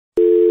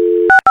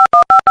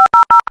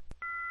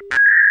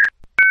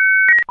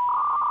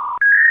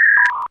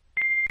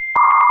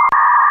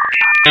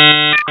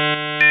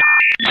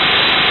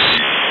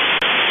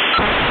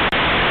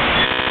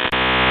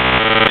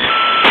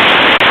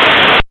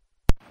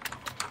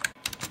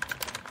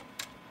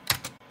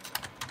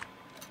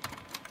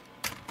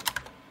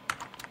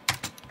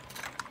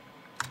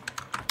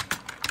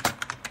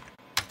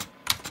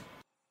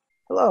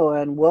Hello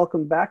and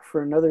welcome back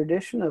for another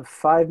edition of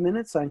 5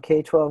 Minutes on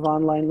K-12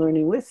 Online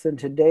Learning With, and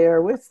today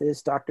our with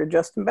is Dr.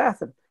 Justin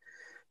Bathon.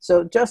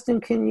 So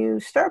Justin, can you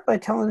start by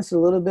telling us a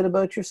little bit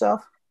about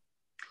yourself?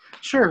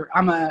 Sure.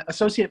 I'm an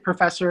associate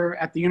professor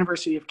at the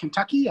University of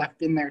Kentucky. I've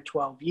been there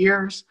 12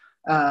 years.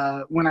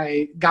 When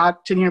I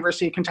got to the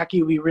University of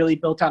Kentucky, we really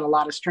built out a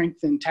lot of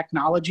strength in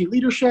technology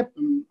leadership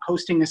and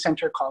hosting a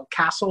center called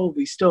Castle.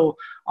 We still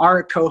are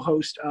a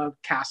co-host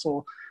of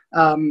Castle.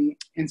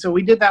 And so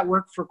we did that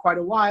work for quite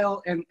a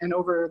while. And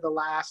over the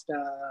last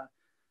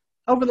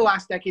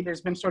decade, there's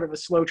been sort of a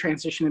slow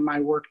transition in my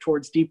work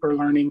towards deeper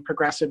learning,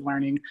 progressive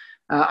learning.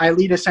 I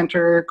lead a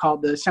center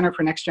called the Center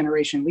for Next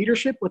Generation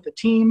Leadership with a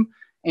team.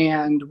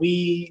 And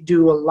we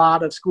do a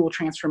lot of school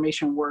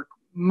transformation work,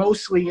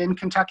 mostly in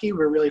Kentucky.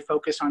 We're really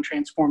focused on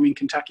transforming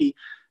Kentucky.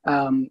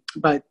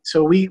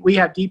 So we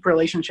have deep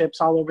relationships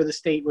all over the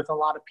state with a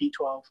lot of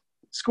P-12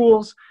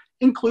 schools.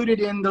 Included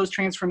in those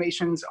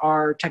transformations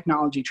are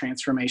technology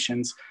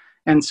transformations.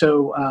 And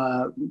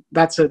so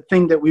that's a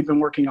thing that we've been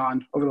working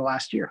on over the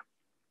last year.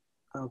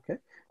 Okay.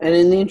 And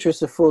in the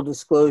interest of full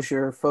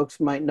disclosure,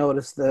 folks might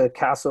notice the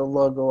Castle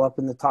logo up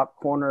in the top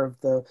corner of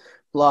the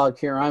blog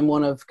here. I'm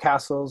one of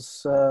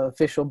Castle's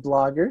official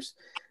bloggers.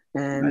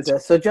 And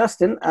so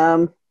Justin,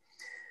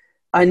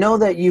 I know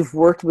that you've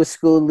worked with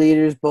school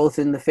leaders both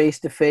in the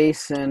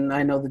face-to-face, and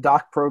I know the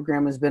DOC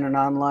program has been an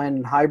online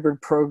and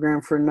hybrid program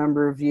for a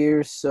number of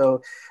years.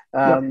 So,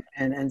 and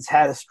it's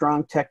had a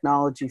strong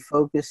technology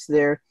focus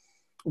there.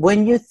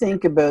 When you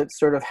think about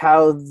sort of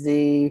how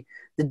the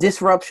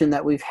disruption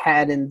that we've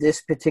had in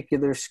this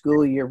particular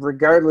school year,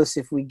 regardless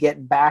if we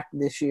get back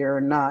this year or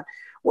not,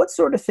 what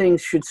sort of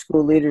things should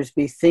school leaders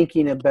be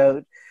thinking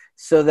about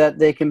so that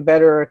they can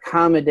better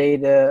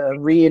accommodate a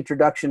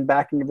reintroduction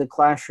back into the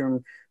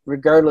classroom,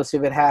 regardless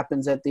if it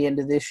happens at the end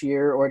of this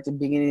year or at the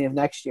beginning of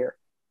next year?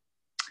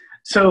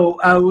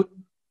 So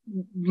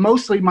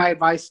mostly my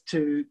advice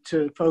to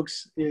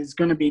folks is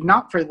going to be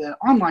not for the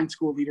online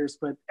school leaders,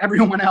 but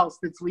everyone else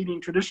that's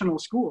leading traditional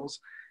schools.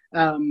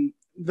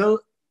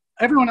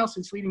 Everyone else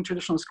that's leading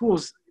traditional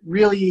schools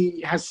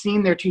really has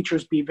seen their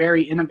teachers be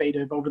very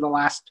innovative over the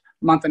last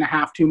month and a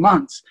half, 2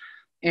 months.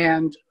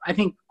 And I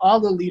think all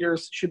the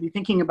leaders should be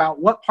thinking about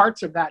what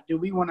parts of that do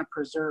we want to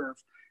preserve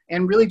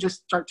and really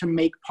just start to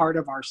make part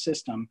of our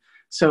system.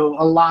 So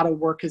a lot of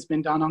work has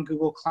been done on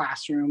Google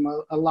Classroom,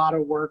 a lot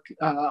of work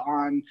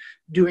on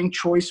doing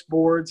choice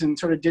boards and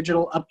sort of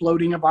digital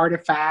uploading of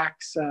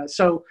artifacts.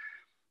 So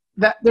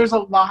that there's a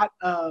lot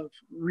of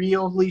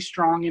really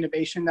strong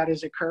innovation that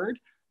has occurred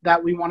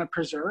that we want to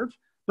preserve.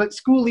 But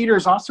school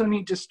leaders also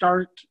need to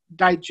start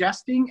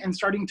digesting and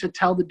starting to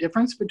tell the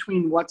difference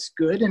between what's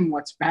good and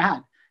what's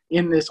bad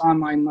in this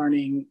online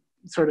learning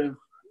sort of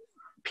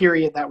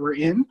period that we're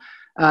in.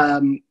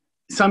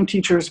 Some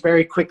teachers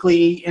very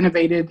quickly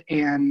innovated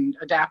and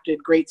adapted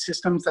great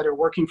systems that are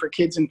working for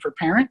kids and for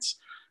parents.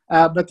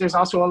 But there's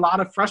also a lot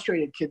of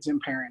frustrated kids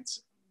and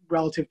parents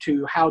relative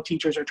to how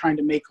teachers are trying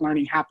to make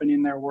learning happen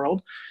in their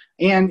world.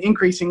 And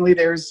increasingly,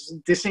 there's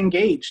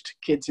disengaged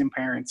kids and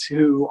parents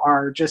who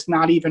are just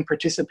not even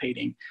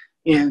participating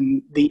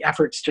in the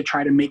efforts to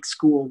try to make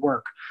school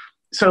work.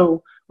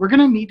 So we're going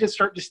to need to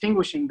start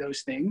distinguishing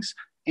those things.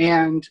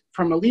 And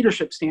from a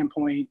leadership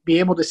standpoint, be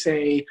able to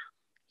say,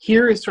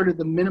 here is sort of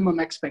the minimum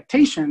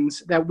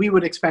expectations that we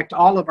would expect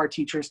all of our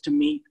teachers to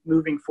meet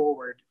moving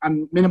forward.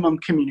 Minimum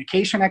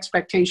communication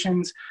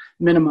expectations,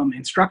 minimum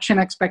instruction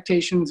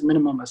expectations,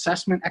 minimum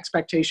assessment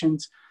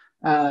expectations.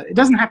 It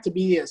doesn't have to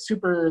be a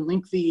super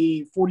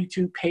lengthy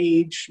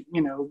 42-page,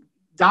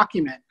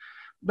 document,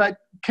 but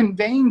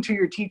conveying to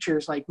your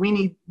teachers, like,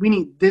 we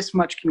need this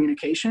much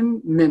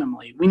communication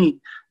minimally. We need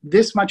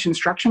this much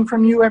instruction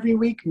from you every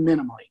week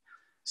minimally.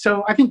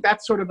 So I think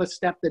that's sort of a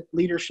step that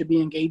leaders should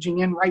be engaging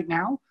in right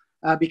now,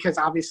 because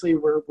obviously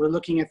we're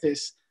looking at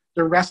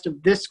the rest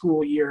of this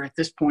school year. At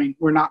this point,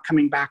 we're not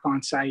coming back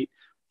on site,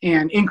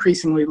 and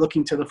increasingly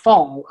looking to the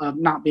fall of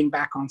not being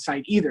back on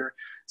site either.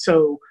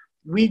 So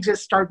we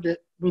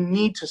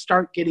need to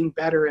start getting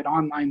better at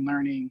online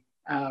learning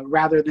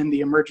rather than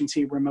the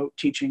emergency remote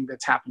teaching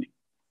that's happening.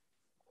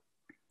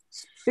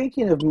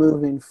 Speaking of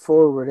moving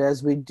forward,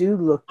 as we do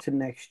look to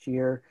next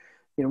year,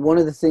 one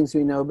of the things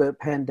we know about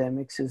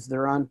pandemics is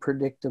they're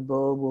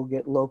unpredictable. We'll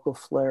get local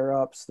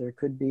flare-ups. There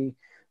could be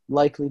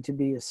likely to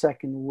be a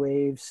second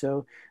wave.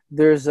 So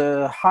there's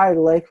a high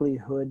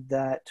likelihood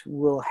that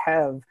we'll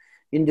have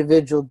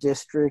individual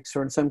districts,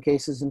 or in some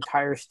cases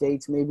entire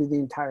states, maybe the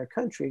entire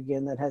country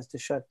again, that has to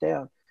shut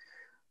down.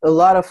 A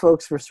lot of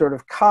folks were sort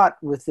of caught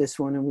with this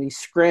one, and we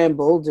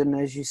scrambled. And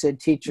as you said,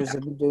 teachers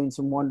have been doing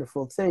some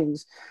wonderful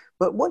things.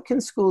 But what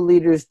can school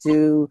leaders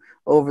do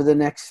over the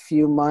next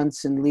few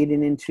months and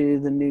leading into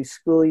the new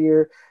school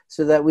year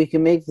so that we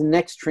can make the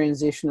next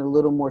transition a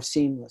little more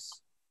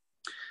seamless?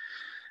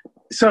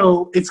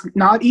 So it's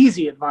not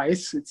easy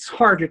advice, it's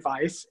hard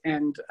advice.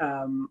 And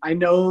I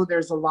know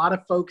there's a lot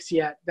of folks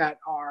yet that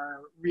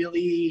are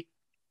really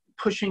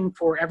pushing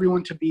for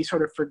everyone to be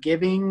sort of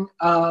forgiving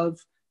of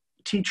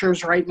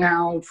teachers right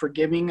now,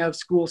 forgiving of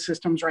school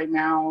systems right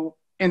now.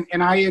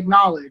 and I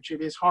acknowledge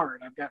it is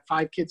hard. I've got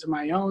 5 kids of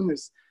my own.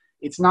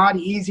 It's not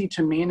easy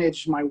to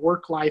manage my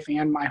work life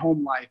and my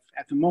home life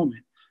at the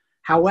moment.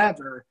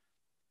 However,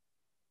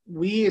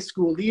 we as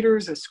school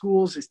leaders, as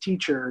schools, as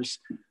teachers,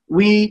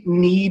 we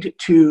need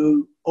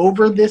to,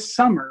 over this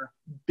summer,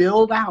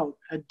 build out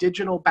a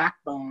digital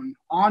backbone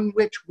on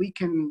which we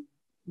can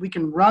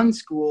run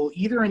school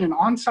either in an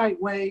on-site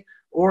way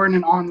or in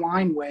an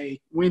online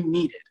way when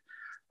needed.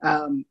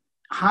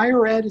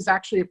 Higher ed is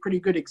actually a pretty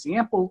good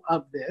example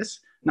of this.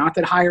 Not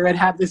that higher ed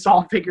had this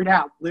all figured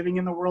out. Living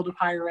in the world of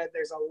higher ed,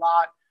 there's a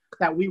lot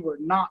that we were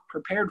not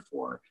prepared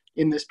for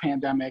in this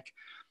pandemic.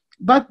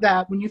 But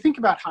that when you think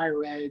about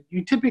higher ed,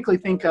 you typically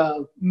think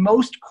of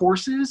most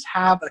courses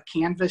have a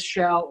Canvas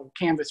shell, or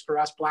Canvas for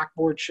us,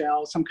 Blackboard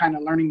shell, some kind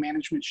of learning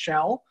management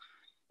shell.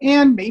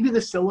 And maybe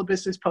the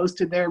syllabus is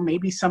posted there.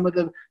 Maybe some of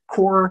the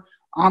core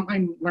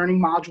online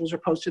learning modules are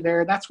posted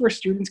there. That's where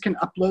students can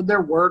upload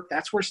their work.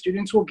 That's where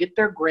students will get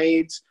their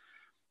grades.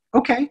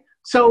 Okay,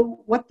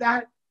 so what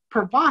that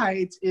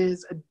provides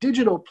is a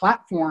digital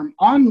platform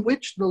on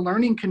which the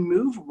learning can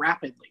move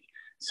rapidly.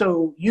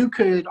 So you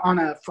could, on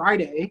a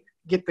Friday,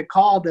 get the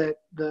call that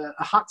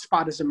a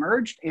hotspot has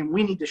emerged and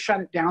we need to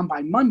shut it down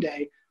by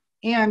Monday.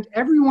 And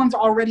everyone's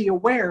already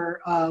aware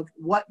of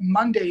what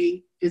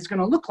Monday is going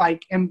to look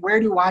like and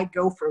where do I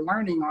go for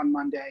learning on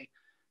Monday.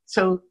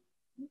 So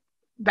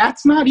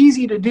that's not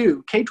easy to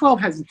do. K-12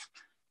 has,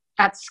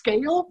 at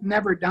scale,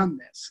 never done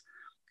this.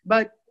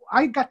 But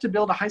I got to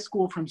build a high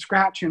school from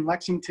scratch in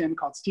Lexington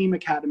called STEAM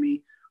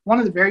Academy. One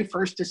of the very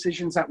first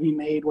decisions that we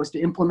made was to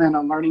implement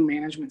a learning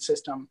management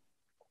system.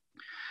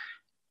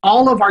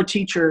 All of our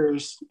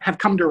teachers have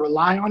come to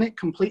rely on it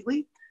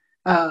completely.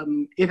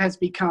 It has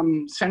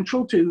become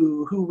central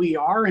to who we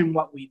are and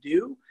what we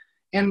do.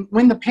 And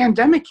when the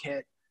pandemic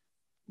hit,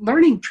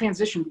 learning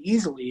transitioned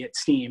easily at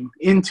STEAM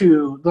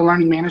into the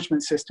learning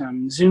management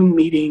system, Zoom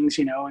meetings,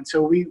 and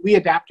so we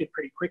adapted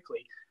pretty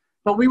quickly.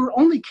 But we were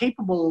only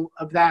capable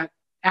of that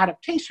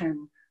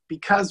adaptation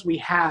because we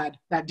had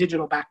that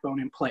digital backbone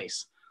in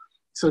place.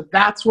 So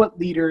that's what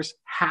leaders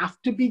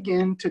have to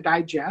begin to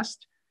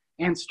digest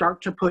and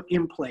start to put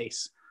in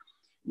place.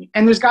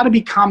 And there's got to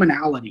be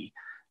commonality.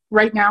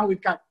 Right now,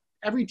 we've got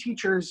every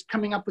teacher's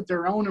coming up with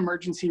their own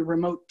emergency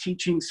remote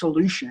teaching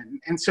solution.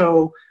 And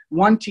so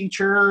one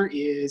teacher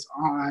is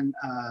on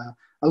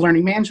a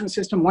learning management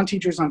system, one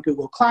teacher is on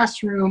Google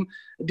Classroom,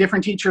 a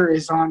different teacher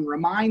is on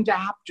Remind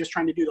app, just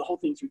trying to do the whole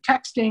thing through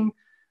texting.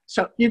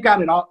 So you've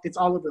got it all, it's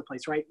all over the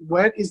place, right?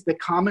 What is the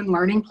common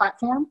learning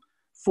platform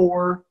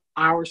for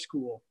our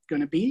school going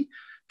to be?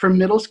 For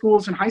middle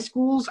schools and high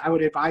schools, I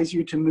would advise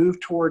you to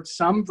move towards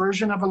some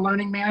version of a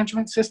learning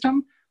management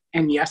system.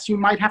 And yes, you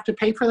might have to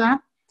pay for that.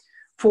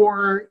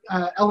 For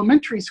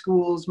elementary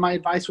schools, my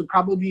advice would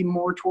probably be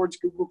more towards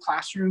Google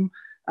Classroom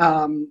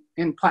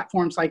and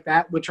platforms like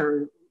that, which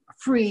are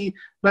free,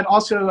 but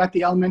also at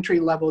the elementary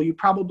level, you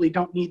probably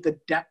don't need the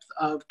depth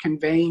of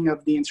conveying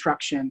of the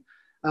instruction.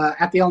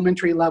 At the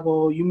elementary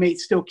level, you may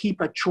still keep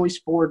a choice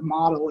board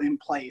model in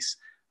place.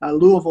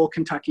 Louisville,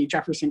 Kentucky,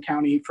 Jefferson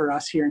County for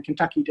us here in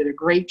Kentucky did a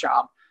great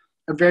job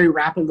of very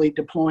rapidly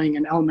deploying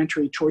an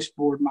elementary choice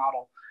board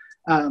model.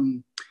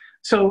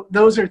 So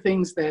those are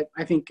things that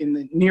I think in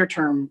the near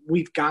term,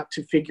 we've got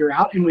to figure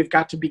out and we've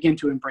got to begin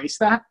to embrace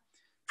that.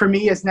 For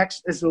me as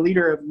the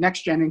leader of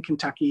Next Gen in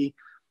Kentucky,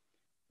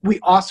 we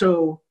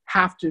also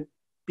have to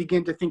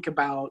begin to think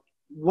about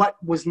what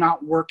was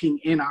not working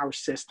in our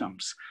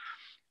systems.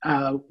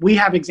 We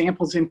have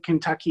examples in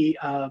Kentucky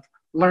of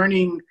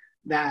learning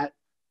that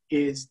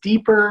is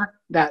deeper,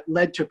 that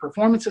led to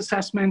performance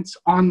assessments,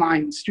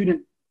 online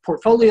student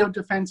portfolio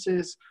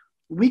defenses.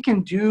 We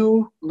can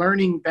do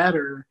learning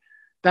better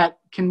that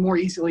can more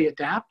easily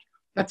adapt.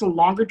 That's a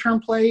longer term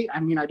play. I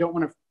mean, I'm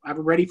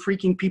already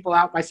freaking people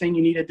out by saying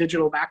you need a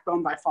digital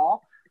backbone by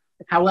fall.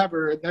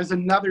 However, there's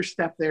another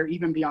step there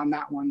even beyond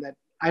that one that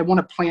I want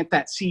to plant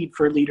that seed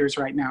for leaders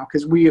right now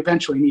because we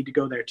eventually need to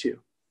go there too.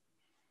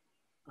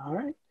 All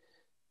right,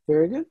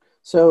 very good.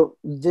 So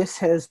this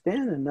has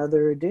been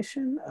another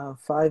edition of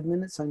 5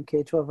 Minutes on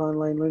K-12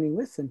 Online Learning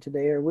With, and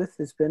today our with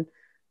has been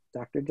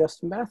Dr.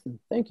 Justin Bathon.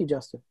 Thank you,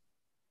 Justin.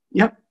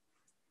 Yep.